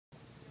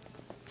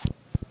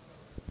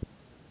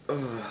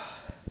Ugh.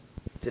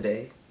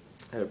 Today,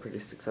 I had a pretty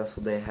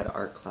successful day. I had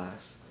art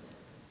class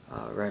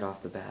right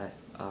off the bat.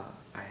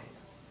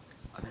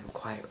 I'm in a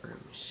quiet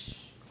room, shh,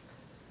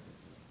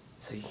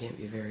 so you can't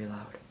be very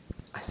loud.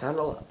 I sound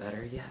a lot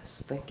better,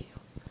 yes, thank you.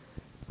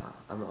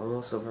 I'm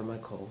almost over my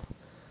cold,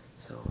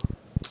 so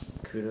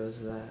kudos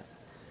to that.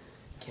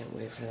 Can't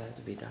wait for that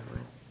to be done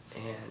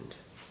with. And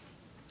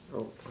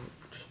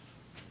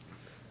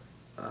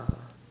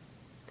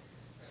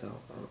so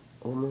I'm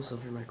almost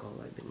over my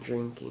cold. I've been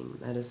drinking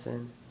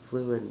medicine,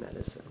 fluid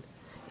medicine,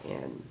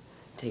 and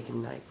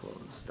taking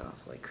NyQuil and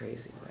stuff like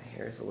crazy. My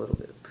hair is a little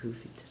bit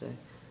poofy today,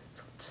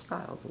 so it's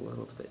styled a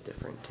little bit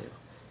different too.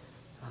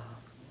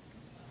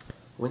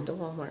 Went to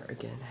Walmart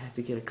again. Had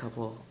to get a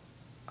couple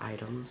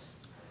items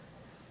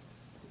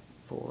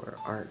for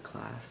art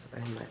class,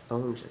 and my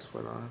phone just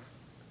went off.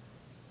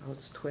 Oh,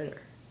 it's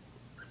Twitter.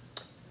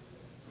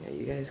 Yeah,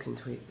 you guys can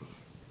tweet me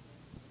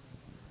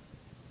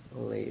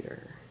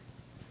later.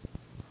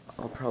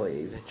 I'll probably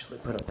eventually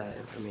put up that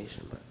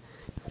information,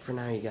 but for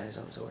now you guys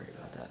don't have to worry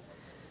about that.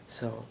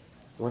 So,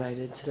 what I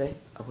did today,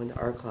 I went to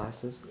art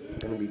classes. I'm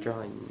going to be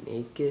drawing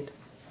naked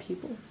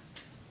people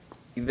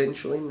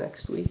eventually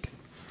next week.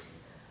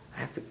 I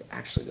have to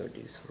actually go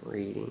do some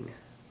reading.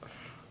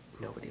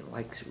 Nobody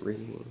likes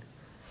reading.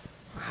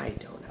 I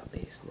don't, at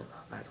least. No,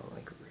 I don't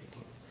like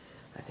reading.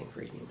 I think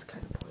reading's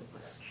kind of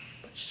pointless.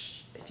 But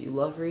shh, if you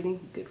love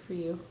reading, good for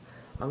you.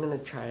 I'm going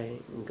to try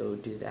and go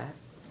do that.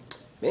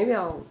 Maybe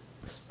I'll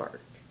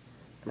spark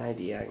an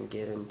idea and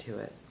get into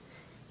it.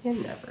 You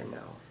never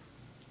know.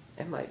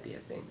 It might be a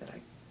thing that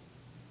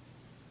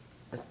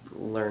I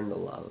learn to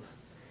love.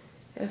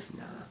 If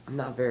not, I'm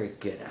not very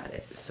good at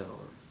it, so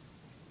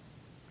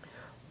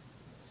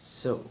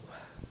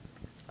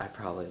I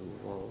probably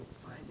won't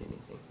find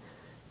anything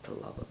to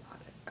love about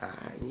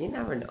it. You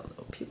never know,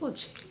 though. People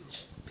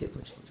change.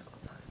 People change all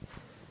the time.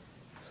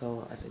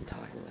 So I've been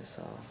talking to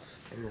myself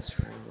in this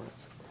room.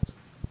 Let's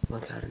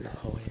look out in the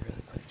hallway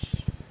really quick.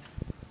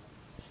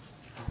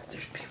 Oh,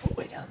 there's people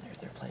way down there.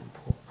 They're playing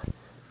pool. Do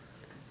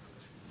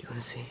you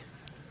want to see?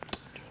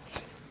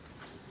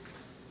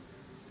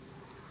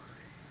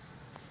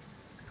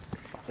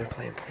 They're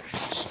playing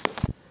pool.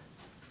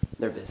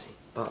 They're busy.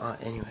 But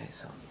anyway,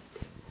 so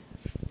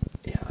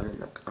yeah, I'm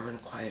in a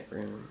quiet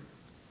room,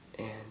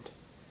 and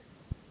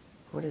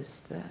what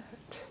is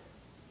that?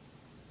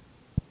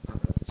 Oh,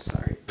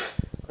 sorry,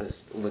 I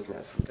was looking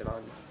at something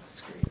on the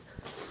screen.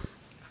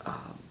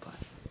 But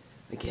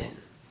again,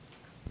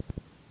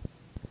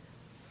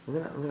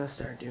 I'm gonna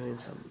start doing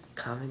some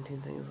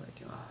commenting things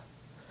like,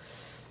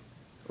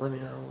 let me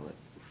know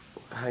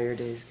how your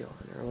day's going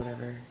or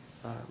whatever.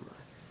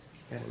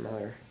 Got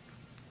another.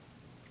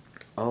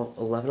 Oh,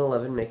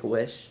 11:11, make a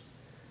wish.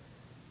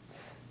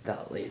 It's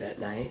that late at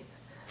night.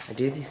 I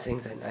do these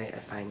things at night, I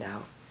found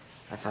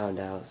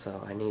out,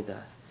 so I need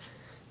to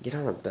get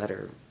on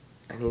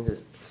I need to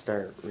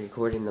start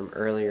recording them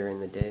earlier in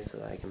the day so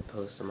that I can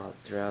post them out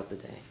throughout the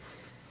day.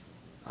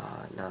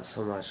 Not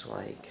so much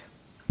like,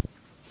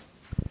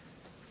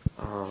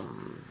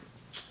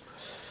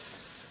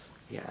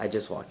 yeah, I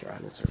just walked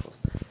around in circles.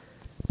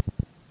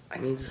 I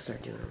need to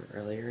start doing them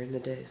earlier in the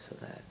day so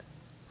that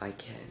I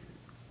can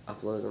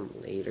upload them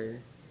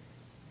later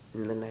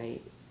in the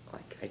night,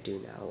 like I do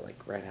now.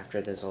 Like right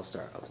after this, I'll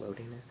start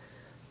uploading it.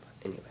 But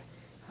anyway,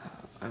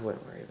 I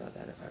wouldn't worry about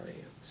that if I were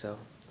you. So,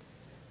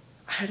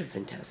 I had a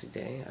fantastic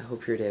day. I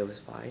hope your day was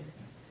fine.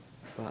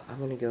 But I'm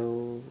gonna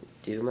go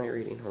do my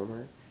reading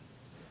homework.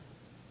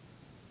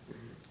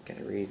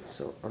 Gotta read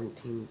so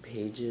umpteen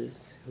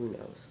pages. Who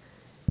knows?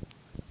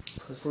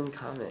 Post in the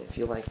comment if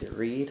you like to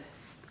read.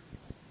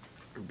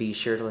 Be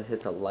sure to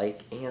hit the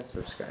like and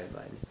subscribe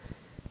button.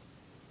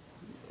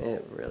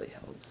 It really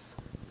helps.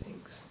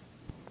 Thanks.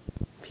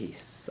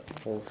 Peace.